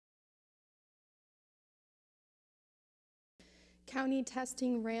County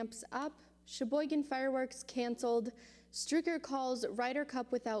testing ramps up, Sheboygan fireworks canceled, Stricker calls Ryder Cup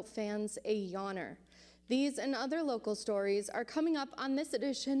without fans a yawner. These and other local stories are coming up on this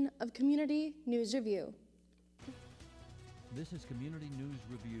edition of Community News Review. This is Community News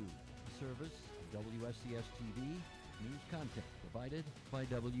Review, service WSCS TV, news content provided by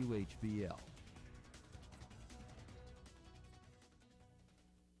WHBL.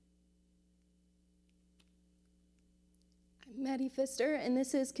 I'm Maddie Pfister, and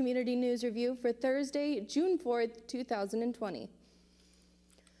this is Community News Review for Thursday, June 4th, 2020.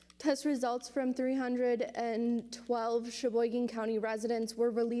 Test results from 312 Sheboygan County residents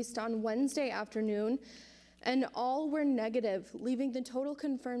were released on Wednesday afternoon, and all were negative, leaving the total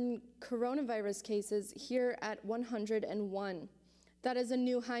confirmed coronavirus cases here at 101. That is a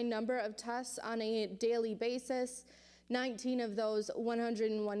new high number of tests on a daily basis. 19 of those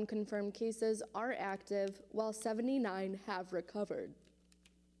 101 confirmed cases are active, while 79 have recovered.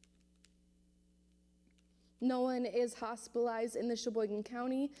 No one is hospitalized in the Sheboygan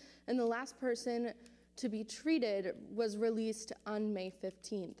County, and the last person to be treated was released on May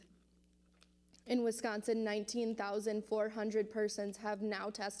 15th. In Wisconsin, 19,400 persons have now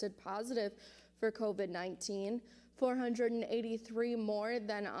tested positive for COVID-19, 483 more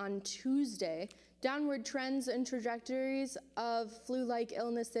than on Tuesday. Downward trends and trajectories of flu-like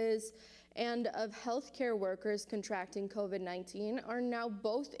illnesses and of healthcare workers contracting COVID-19 are now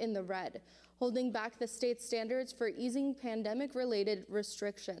both in the red, holding back the state's standards for easing pandemic-related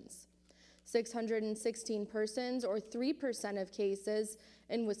restrictions. 616 persons, or 3% of cases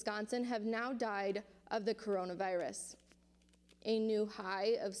in Wisconsin, have now died of the coronavirus. A new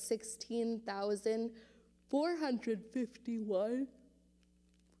high of 16,451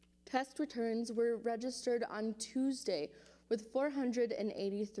 test returns were registered on Tuesday, with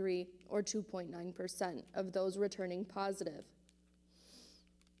 483, or 2.9%, of those returning positive.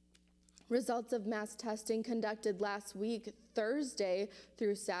 Results of mass testing conducted last week, Thursday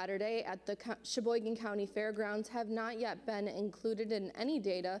through Saturday, at the Sheboygan County Fairgrounds have not yet been included in any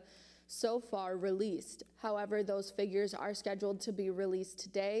data so far released. However, those figures are scheduled to be released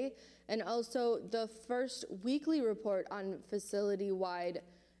today, and also the first weekly report on facility-wide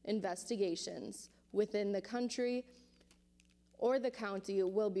investigations within the country or the county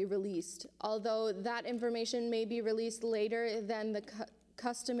will be released, although that information may be released later than the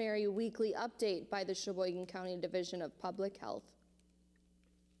customary weekly update by the Sheboygan County Division of Public Health.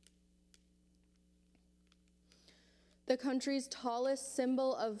 The country's tallest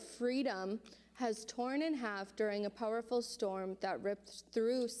symbol of freedom has torn in half during a powerful storm that ripped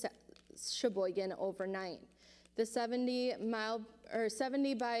through Sheboygan overnight. The 70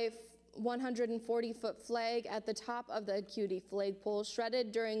 by 140-foot flag at the top of the Acuity flagpole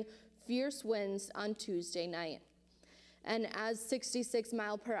shredded during fierce winds on Tuesday night. And as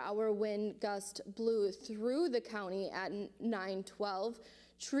 66-mile-per-hour wind gust blew through the county at 9:12,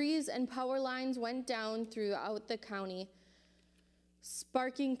 trees and power lines went down throughout the county,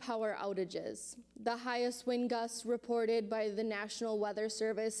 sparking power outages. The highest wind gusts reported by the National Weather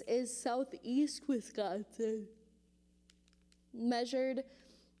Service is southeast Wisconsin, measured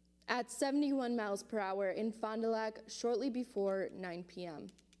at 71 miles per hour in Fond du Lac shortly before 9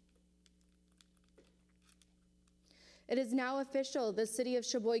 p.m. It is now official. The city of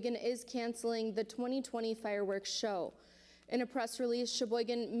Sheboygan is canceling the 2020 fireworks show. In a press release,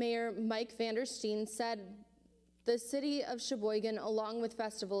 Sheboygan Mayor Mike Vandersteen said the city of Sheboygan, along with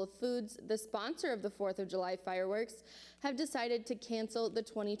Festival of Foods, the sponsor of the 4th of July fireworks, have decided to cancel the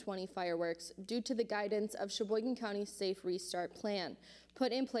 2020 fireworks due to the guidance of Sheboygan County Safe Restart Plan,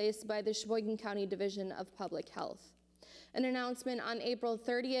 put in place by the Sheboygan County Division of Public Health. An announcement on April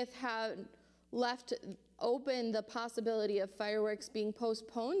 30th had left open the possibility of fireworks being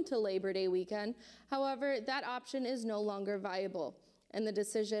postponed to Labor Day weekend. However, that option is no longer viable, and the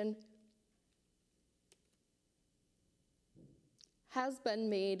decision has been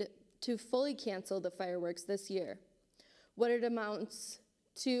made to fully cancel the fireworks this year. What it amounts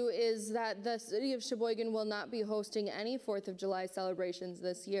to is that the city of Sheboygan will not be hosting any 4th of July celebrations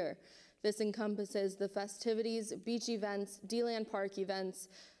this year. This encompasses the festivities, beach events, D-Land Park events,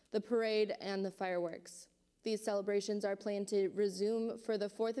 the parade, and the fireworks. These celebrations are planned to resume for the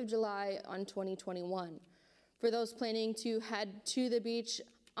 4th of July on 2021. For those planning to head to the beach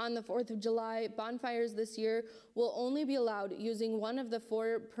on the 4th of July, bonfires this year will only be allowed using one of the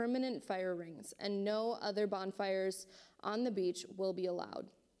 4 permanent fire rings, and no other bonfires on the beach will be allowed.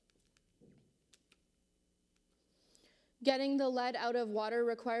 Getting the lead out of water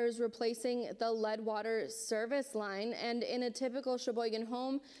requires replacing the lead water service line, and in a typical Sheboygan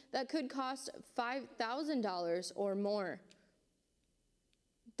home, that could cost $5,000 or more.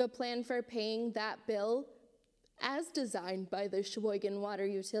 The plan for paying that bill, as designed by the Sheboygan Water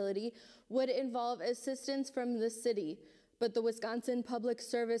Utility, would involve assistance from the city, but the Wisconsin Public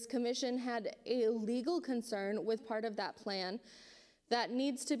Service Commission had a legal concern with part of that plan that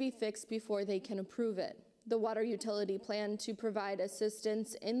needs to be fixed before they can approve it. The water utility planned to provide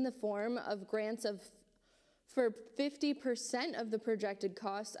assistance in the form of grants for 50% of the projected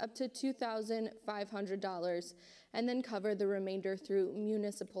costs up to $2,500, and then cover the remainder through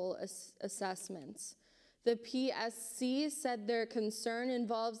municipal assessments. The PSC said their concern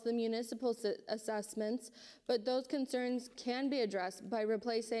involves the municipal assessments, but those concerns can be addressed by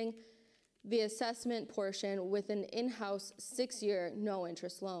replacing the assessment portion with an in-house 6-year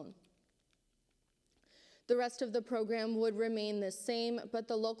no-interest loan. The rest of the program would remain the same, but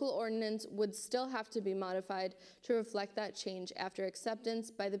the local ordinance would still have to be modified to reflect that change after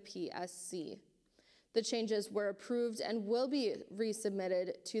acceptance by the PSC. The changes were approved and will be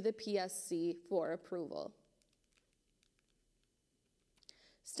resubmitted to the PSC for approval.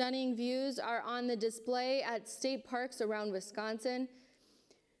 Stunning views are on the display at state parks around Wisconsin,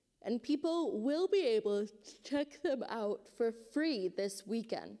 and people will be able to check them out for free this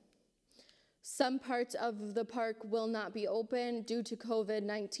weekend. Some parts of the park will not be open due to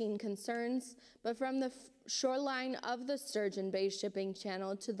COVID-19 concerns, but from the shoreline of the Sturgeon Bay Shipping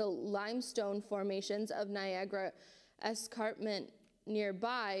Channel to the limestone formations of Niagara Escarpment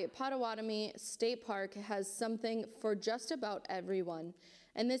nearby, Potawatomi State Park has something for just about everyone.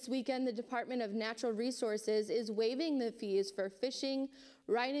 And this weekend, the Department of Natural Resources is waiving the fees for fishing,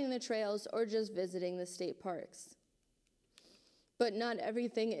 riding the trails, or just visiting the state parks. But not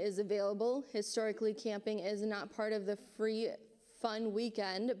everything is available. Historically, camping is not part of the free fun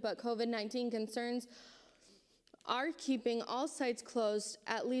weekend, but COVID-19 concerns are keeping all sites closed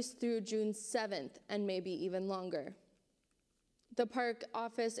at least through June 7th and maybe even longer. The park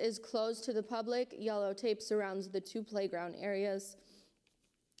office is closed to the public. Yellow tape surrounds the 2 playground areas,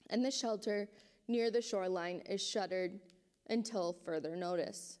 and the shelter near the shoreline is shuttered until further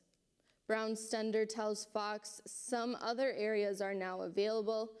notice. Brown Stender tells Fox some other areas are now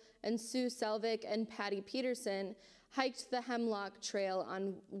available, and Sue Selvik and Patty Peterson hiked the Hemlock Trail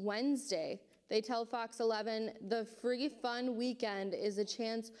on Wednesday. They tell Fox 11 the free fun weekend is a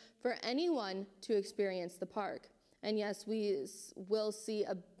chance for anyone to experience the park. And yes, we will see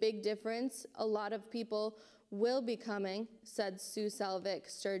a big difference. A lot of people will be coming, said Sue Selvik,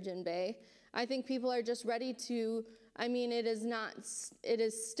 Sturgeon Bay. I think people are just ready to, it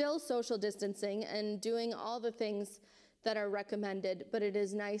is still social distancing and doing all the things that are recommended, but it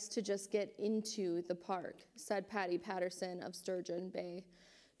is nice to just get into the park, said Patty Patterson of Sturgeon Bay.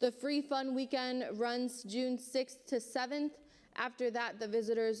 The free fun weekend runs June 6th to 7th. After that, the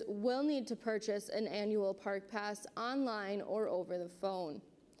visitors will need to purchase an annual park pass online or over the phone.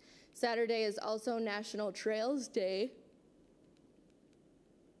 Saturday is also National Trails Day.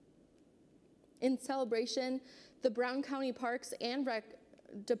 In celebration, the Brown County Parks and Rec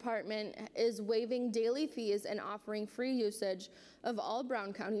Department is waiving daily fees and offering free usage of all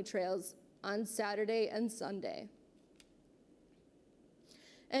Brown County trails on Saturday and Sunday.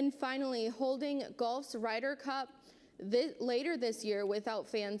 And finally, holding golf's Ryder Cup later this year without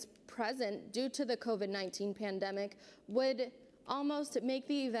fans present due to the COVID-19 pandemic would almost make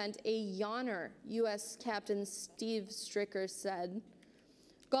the event a yawner, U.S. Captain Steve Stricker said.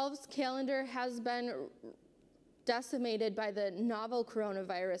 Golf's calendar has been decimated by the novel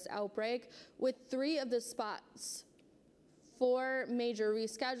coronavirus outbreak, with 3 of the spots, 4 major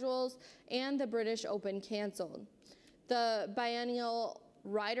reschedules, and the British Open canceled. The biennial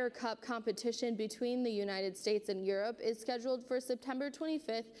Ryder Cup competition between the United States and Europe is scheduled for September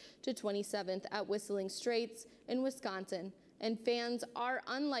 25th to 27th at Whistling Straits in Wisconsin, and fans are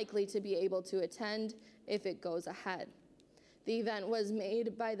unlikely to be able to attend if it goes ahead. The event was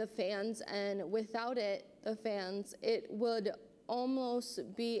made by the fans, and without the fans, it would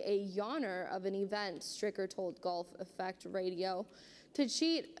almost be a yawner of an event, Stricker told Golf Effect Radio. To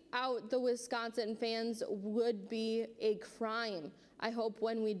cheat out the Wisconsin fans would be a crime. I hope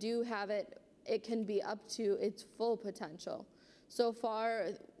when we do have it, it can be up to its full potential. So far,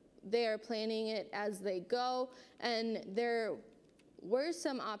 they are planning it as they go, and there were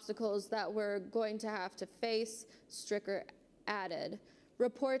some obstacles that we're going to have to face, Stricker added.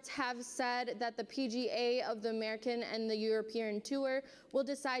 Reports have said that the PGA of the American and the European Tour will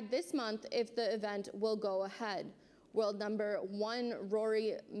decide this month if the event will go ahead. World number 1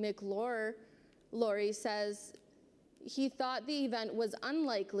 Rory McIlroy says he thought the event was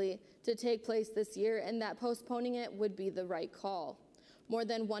unlikely to take place this year and that postponing it would be the right call. More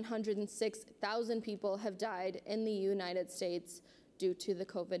than 106,000 people have died in the United States due to the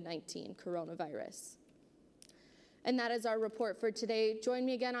COVID-19 coronavirus. And that is our report for today. Join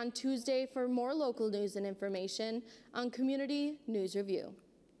me again on Tuesday for more local news and information on Community News Review.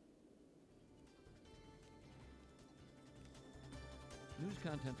 News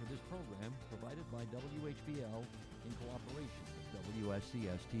content for this program provided by WHBL in cooperation with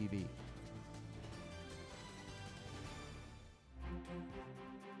WSCS TV.